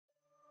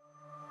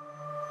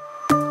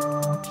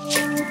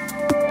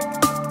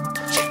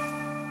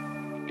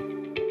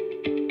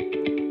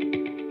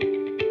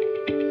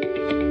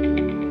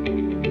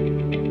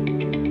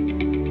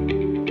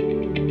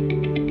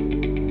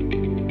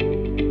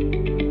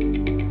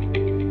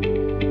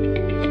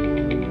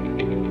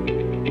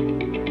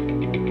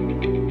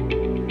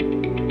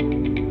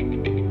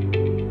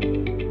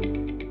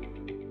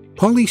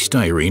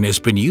Polystyrene has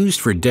been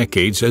used for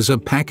decades as a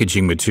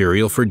packaging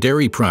material for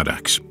dairy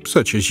products,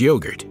 such as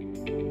yogurt.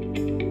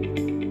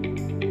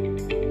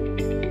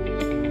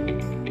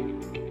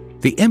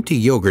 The empty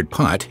yogurt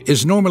pot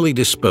is normally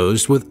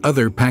disposed with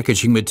other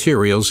packaging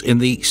materials in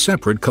the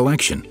separate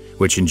collection,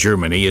 which in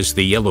Germany is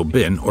the yellow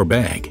bin or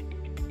bag.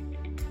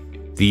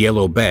 The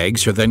yellow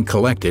bags are then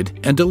collected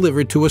and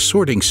delivered to a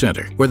sorting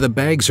center, where the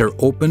bags are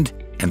opened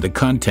and the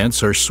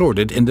contents are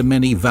sorted into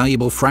many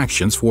valuable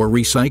fractions for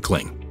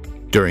recycling.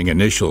 During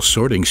initial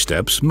sorting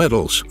steps,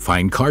 metals,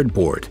 fine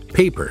cardboard,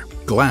 paper,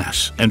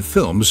 glass, and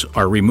films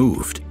are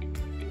removed.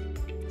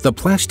 The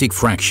plastic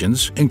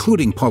fractions,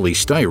 including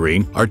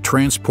polystyrene, are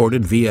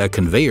transported via a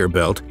conveyor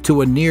belt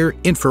to a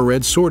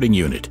near-infrared sorting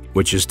unit,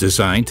 which is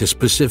designed to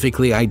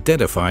specifically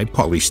identify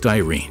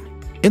polystyrene.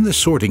 In the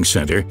sorting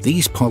center,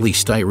 these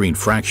polystyrene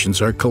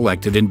fractions are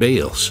collected in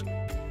bales.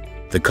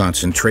 The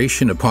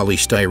concentration of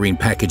polystyrene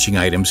packaging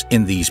items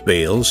in these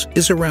bales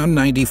is around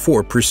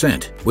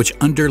 94%, which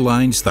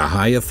underlines the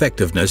high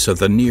effectiveness of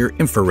the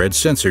near-infrared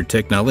sensor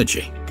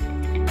technology.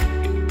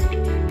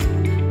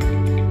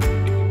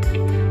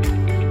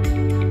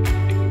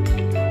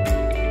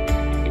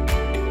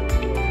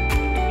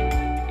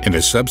 In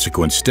a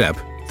subsequent step,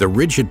 the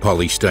rigid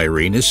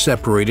polystyrene is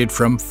separated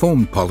from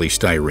foamed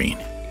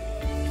polystyrene.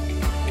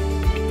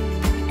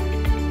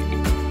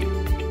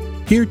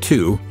 Here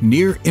too,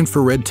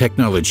 near-infrared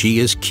technology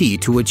is key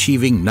to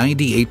achieving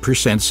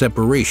 98%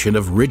 separation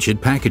of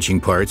rigid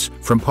packaging parts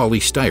from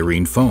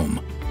polystyrene foam.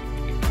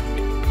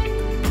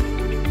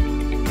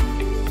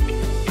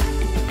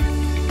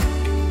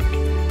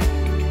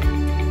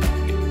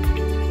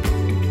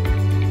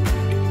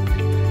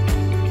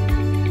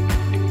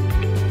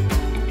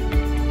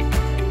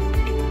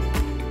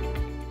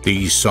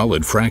 These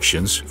solid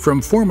fractions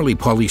from formerly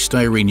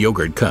polystyrene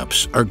yogurt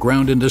cups are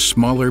ground into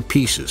smaller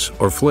pieces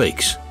or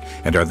flakes,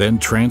 and are then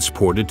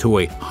transported to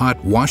a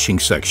hot washing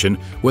section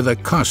with a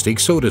caustic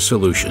soda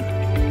solution.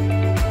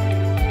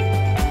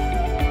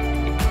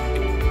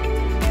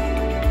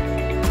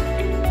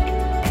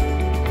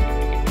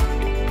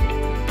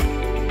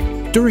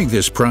 During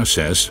this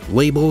process,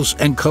 labels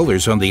and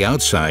colors on the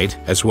outside,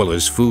 as well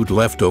as food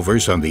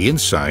leftovers on the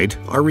inside,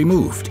 are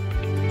removed.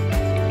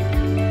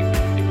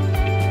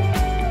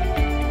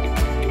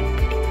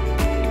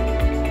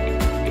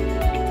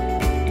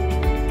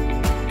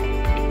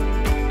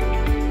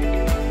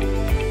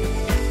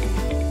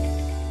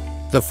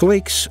 The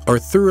flakes are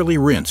thoroughly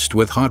rinsed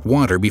with hot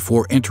water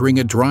before entering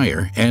a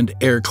dryer and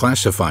air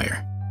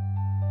classifier.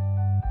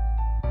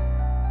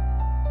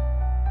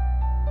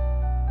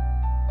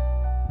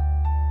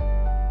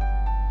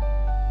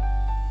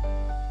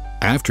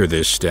 After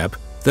this step,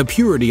 the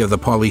purity of the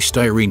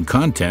polystyrene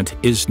content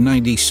is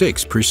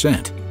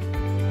 96%.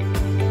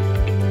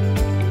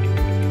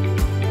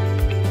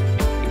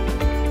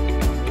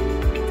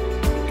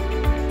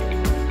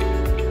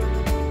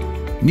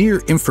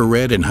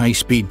 Near-infrared and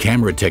high-speed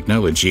camera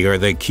technology are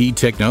the key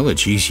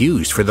technologies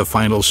used for the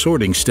final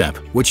sorting step,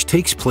 which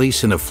takes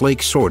place in a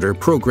flake sorter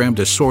programmed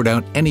to sort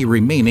out any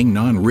remaining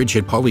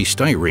non-rigid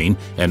polystyrene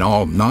and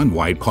all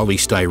non-white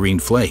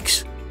polystyrene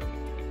flakes.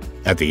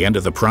 At the end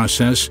of the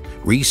process,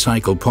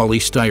 recycled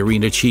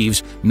polystyrene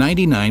achieves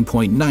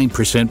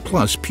 99.9%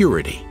 plus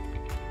purity.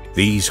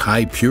 These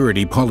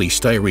high-purity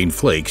polystyrene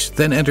flakes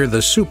then enter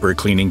the super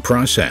cleaning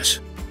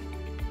process.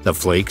 The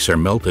flakes are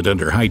melted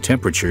under high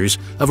temperatures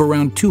of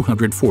around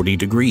 240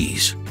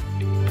 degrees.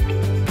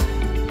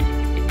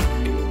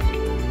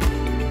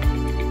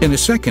 In a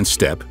second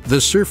step, the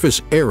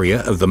surface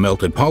area of the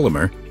melted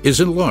polymer is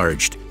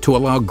enlarged to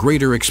allow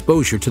greater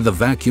exposure to the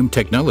vacuum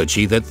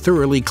technology that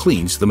thoroughly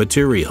cleans the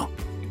material.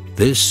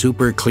 This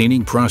super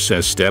cleaning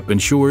process step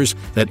ensures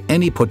that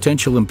any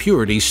potential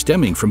impurities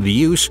stemming from the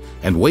use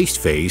and waste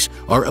phase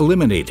are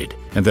eliminated,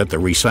 and that the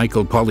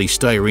recycled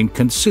polystyrene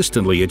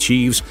consistently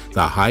achieves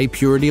the high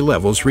purity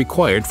levels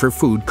required for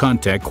food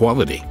contact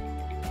quality.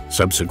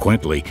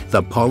 Subsequently,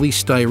 the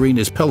polystyrene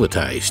is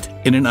pelletized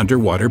in an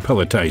underwater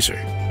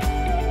pelletizer.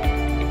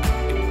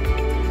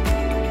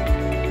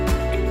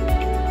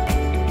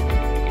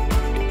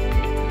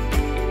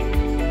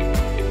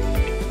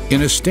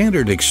 In a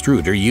standard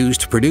extruder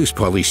used to produce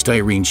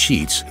polystyrene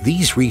sheets,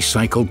 these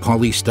recycled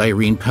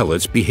polystyrene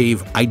pellets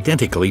behave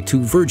identically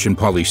to virgin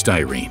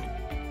polystyrene.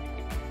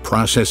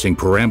 Processing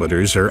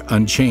parameters are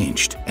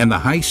unchanged, and the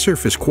high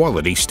surface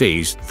quality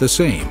stays the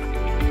same.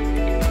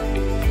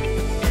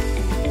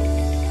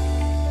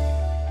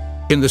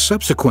 In the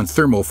subsequent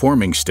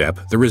thermoforming step,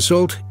 the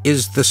result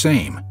is the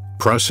same.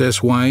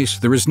 Process-wise,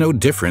 there is no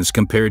difference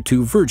compared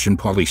to virgin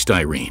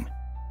polystyrene.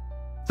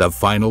 The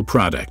final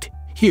product.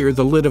 Here,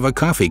 the lid of a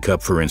coffee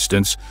cup, for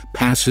instance,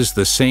 passes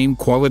the same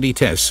quality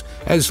tests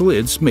as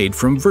lids made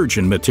from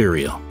virgin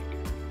material.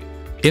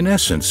 In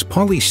essence,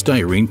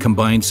 polystyrene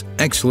combines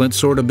excellent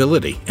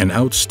sortability and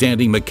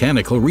outstanding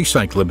mechanical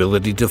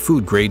recyclability to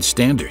food-grade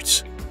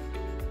standards.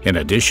 In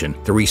addition,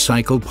 the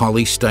recycled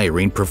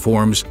polystyrene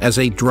performs as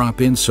a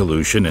drop-in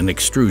solution in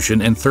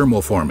extrusion and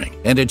thermoforming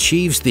and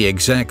achieves the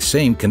exact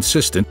same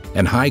consistent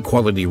and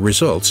high-quality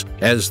results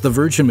as the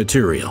virgin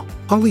material.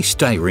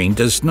 Polystyrene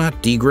does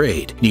not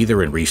degrade,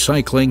 neither in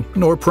recycling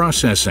nor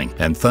processing,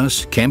 and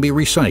thus can be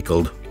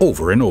recycled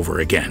over and over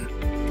again.